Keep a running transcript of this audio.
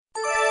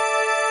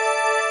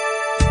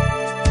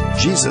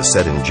Jesus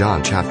said in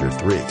John chapter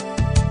 3,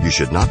 "You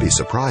should not be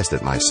surprised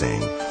at my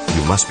saying,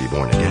 'You must be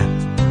born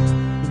again.'"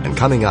 And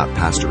coming up,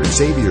 Pastor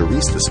Xavier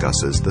Reese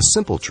discusses the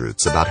simple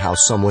truths about how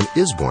someone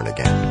is born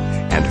again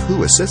and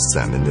who assists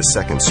them in this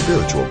second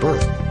spiritual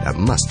birth that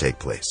must take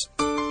place.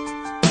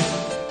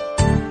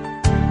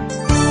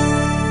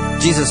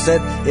 Jesus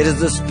said, "It is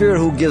the Spirit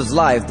who gives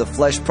life. The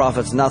flesh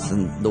profits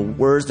nothing. The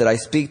words that I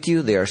speak to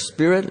you, they are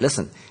spirit,"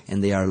 listen,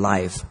 "and they are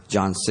life."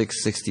 John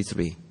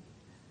 6:63.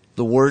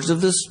 The words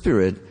of the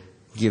Spirit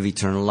give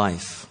eternal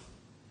life.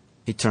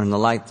 He turned the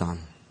light on.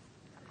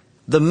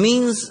 The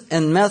means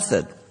and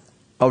method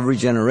of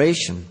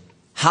regeneration,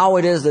 how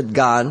it is that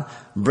God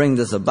brings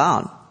this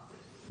about,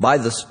 by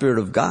the Spirit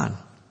of God,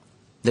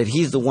 that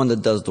He's the one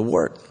that does the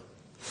work.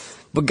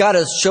 But God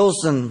has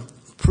chosen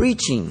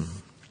preaching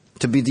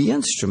to be the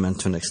instrument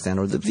to an extent,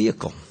 or the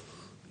vehicle.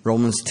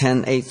 Romans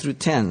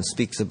 10:8-10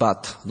 speaks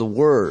about the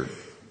Word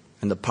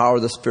and the power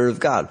of the Spirit of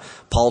God.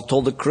 Paul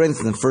told the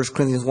Corinthians in 1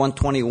 Corinthians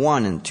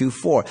 1:21 and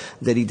 2:4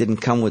 that he didn't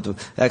come with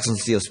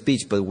excellency of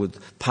speech, but with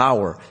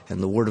power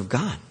and the Word of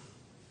God.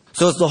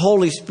 So it's the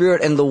Holy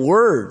Spirit and the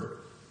Word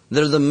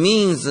that are the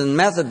means and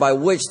method by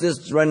which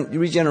this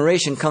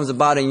regeneration comes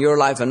about in your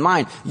life and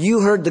mine.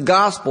 You heard the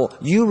gospel.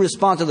 You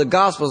respond to the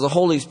gospel as the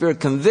Holy Spirit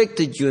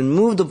convicted you and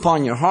moved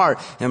upon your heart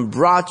and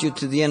brought you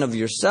to the end of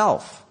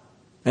yourself.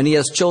 And He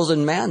has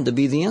chosen man to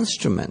be the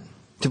instrument,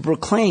 to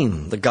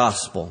proclaim the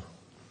gospel.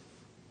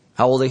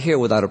 How will they hear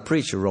without a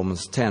preacher?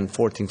 Romans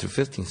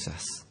 10:14-15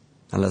 says,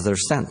 unless they're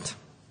sent.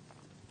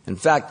 In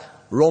fact,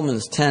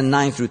 Romans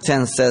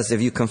 10:9-10 says, if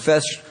you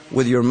confess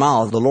with your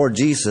mouth the Lord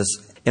Jesus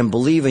and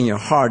believe in your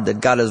heart that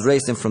God has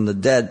raised Him from the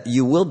dead,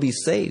 you will be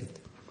saved.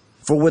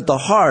 For with the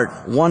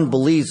heart one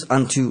believes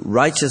unto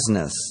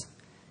righteousness,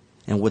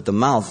 and with the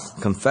mouth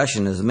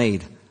confession is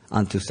made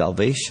unto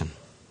salvation.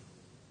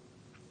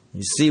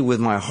 You see, with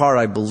my heart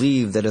I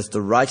believe that it's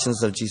the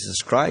righteousness of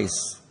Jesus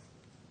Christ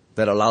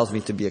that allows me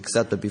to be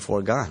accepted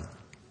before God,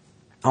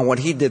 on what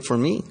He did for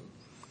me.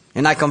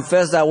 And I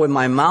confess that with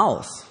my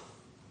mouth,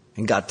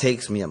 and God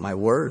takes me at my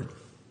word.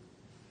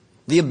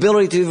 The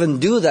ability to even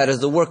do that is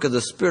the work of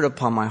the Spirit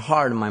upon my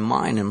heart and my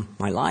mind and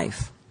my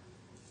life.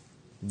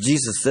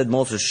 Jesus said,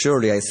 "Most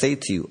assuredly I say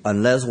to you,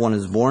 unless one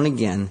is born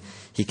again,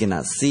 he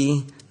cannot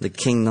see the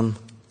kingdom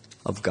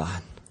of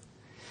God."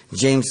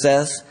 James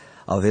says,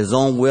 "Of His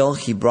own will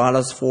He brought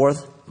us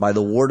forth by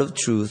the word of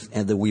truth,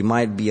 and that we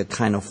might be a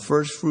kind of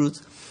first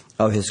fruits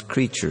of His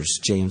creatures."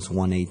 James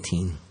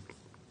 1:18.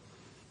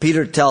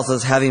 Peter tells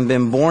us, having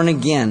been born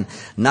again,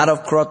 not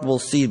of corruptible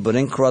seed, but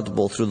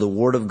incorruptible, through the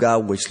word of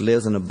God which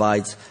lives and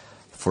abides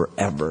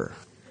forever.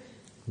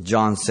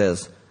 John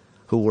says,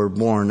 who were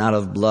born not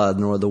of blood,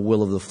 nor the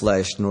will of the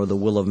flesh, nor the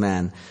will of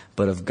man,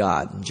 but of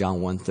God.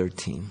 John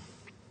 1:13.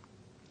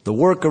 The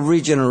work of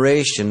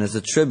regeneration is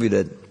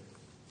attributed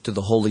to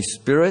the Holy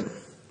Spirit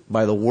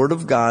by the word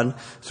of God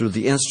through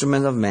the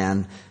instrument of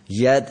man,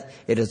 yet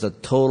it is a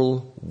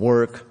total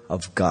work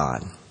of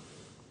God.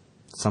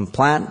 Some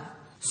plant,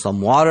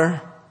 some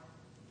water,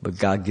 but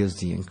God gives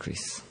the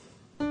increase.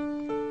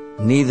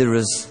 Neither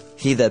is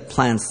he that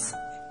plants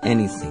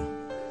anything,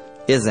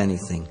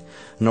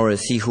 nor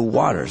is he who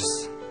waters,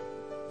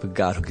 but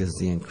God who gives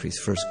the increase.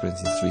 1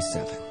 Corinthians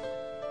 3:7.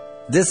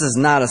 This is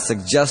not a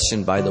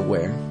suggestion, by the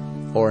way,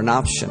 or an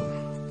option,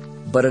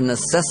 but a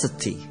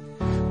necessity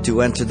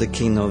to enter the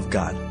kingdom of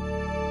God.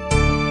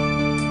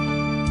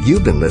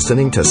 You've been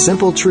listening to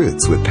Simple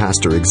Truths with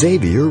Pastor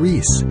Xavier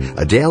Reese,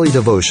 a daily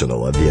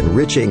devotional of the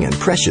enriching and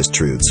precious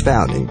truths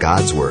found in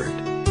God's Word.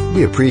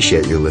 We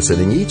appreciate you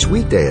listening each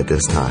weekday at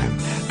this time,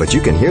 but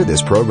you can hear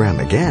this program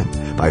again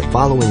by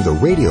following the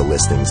radio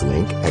listings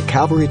link at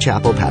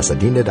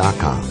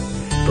CalvaryChapelPasadena.com.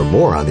 For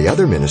more on the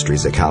other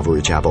ministries at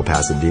Calvary Chapel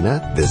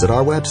Pasadena, visit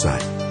our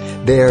website.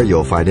 There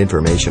you'll find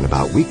information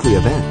about weekly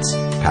events,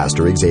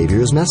 Pastor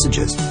Xavier's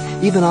messages,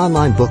 even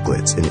online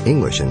booklets in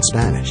English and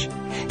Spanish.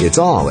 It's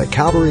all at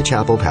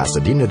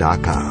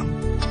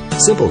CalvaryChapelPasadena.com.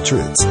 Simple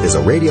Truths is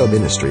a radio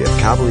ministry of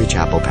Calvary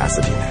Chapel,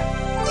 Pasadena.